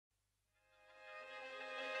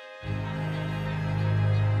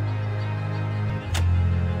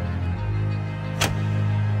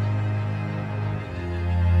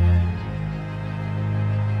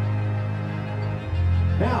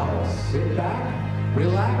back,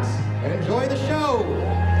 relax, and enjoy the show.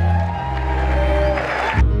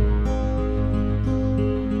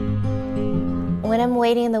 When I'm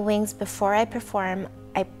waiting in the wings before I perform,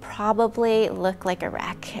 I probably look like a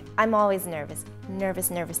wreck. I'm always nervous.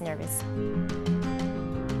 Nervous.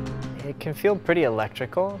 It can feel pretty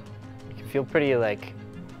electrical. It can feel pretty like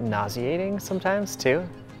nauseating sometimes too.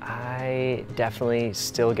 I definitely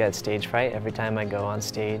still get stage fright every time I go on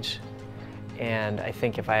stage. And I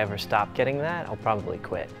think if I ever stop getting that, I'll probably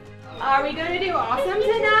quit. Are we gonna do awesome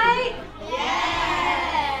tonight?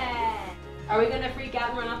 Yeah! Are we gonna freak out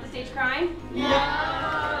and run off the stage crying? No!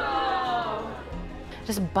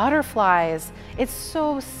 Just butterflies. It's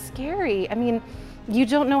so scary. I mean, you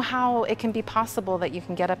don't know how it can be possible that you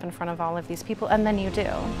can get up in front of all of these people, and then you do.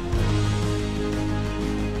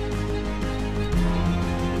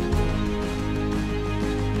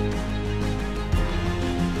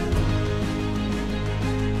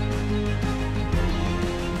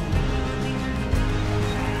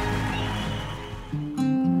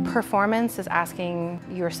 Performance is asking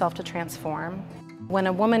yourself to transform. When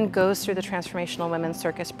a woman goes through the Transformational Women's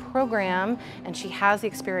Circus program and she has the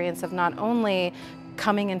experience of not only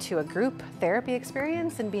coming into a group therapy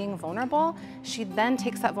experience and being vulnerable, she then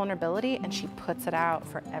takes that vulnerability and she puts it out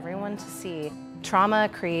for everyone to see. Trauma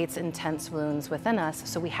creates intense wounds within us,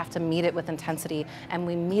 so we have to meet it with intensity, and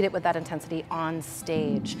we meet it with that intensity on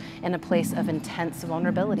stage in a place of intense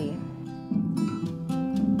vulnerability.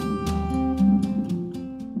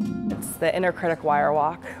 The inner critic wire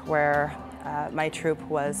walk, where my troupe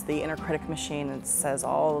was the inner critic machine. It says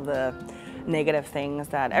all of the negative things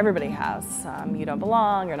that everybody has. You don't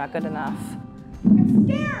belong, you're not good enough. I'm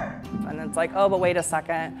scared! And it's like, oh, but wait a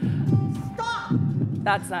second. Stop!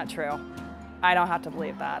 That's not true. I don't have to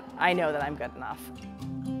believe that. I know that I'm good enough.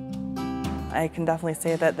 I can definitely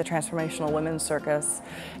say that the Transformational Women's Circus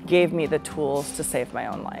gave me the tools to save my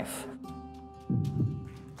own life.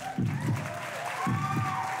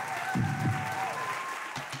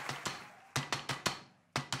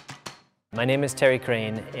 My name is Terry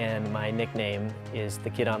Crane, and my nickname is the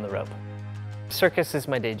Kid on the Rope. Circus is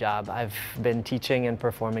my day job. I've been teaching and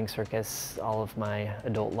performing circus all of my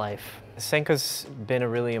adult life. SANCA's been a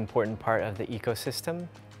really important part of the ecosystem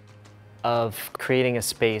of creating a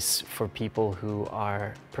space for people who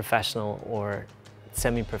are professional or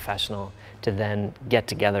semi-professional to then get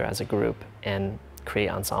together as a group and create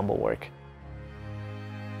ensemble work.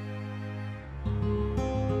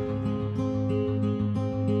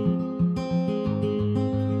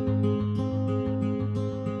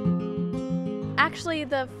 Actually,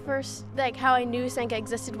 the first, how I knew SANCA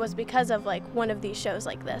existed was because of one of these shows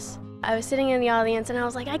like this. I was sitting in the audience and I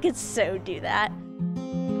was like, I could so do that.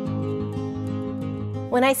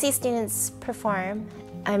 When I see students perform,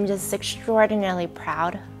 I'm just extraordinarily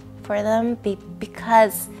proud for them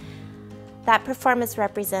because that performance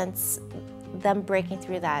represents them breaking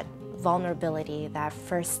through that vulnerability, that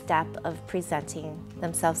first step of presenting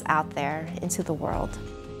themselves out there into the world.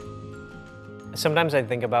 Sometimes I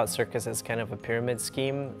think about circus as kind of a pyramid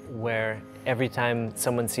scheme where every time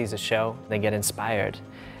someone sees a show, they get inspired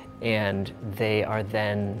and they are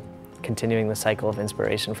then continuing the cycle of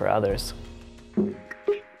inspiration for others.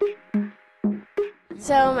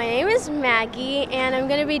 So my name is Maggie and I'm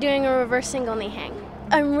going to be doing a reverse single knee hang.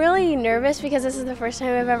 I'm really nervous because this is the first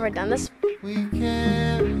time I've ever done this.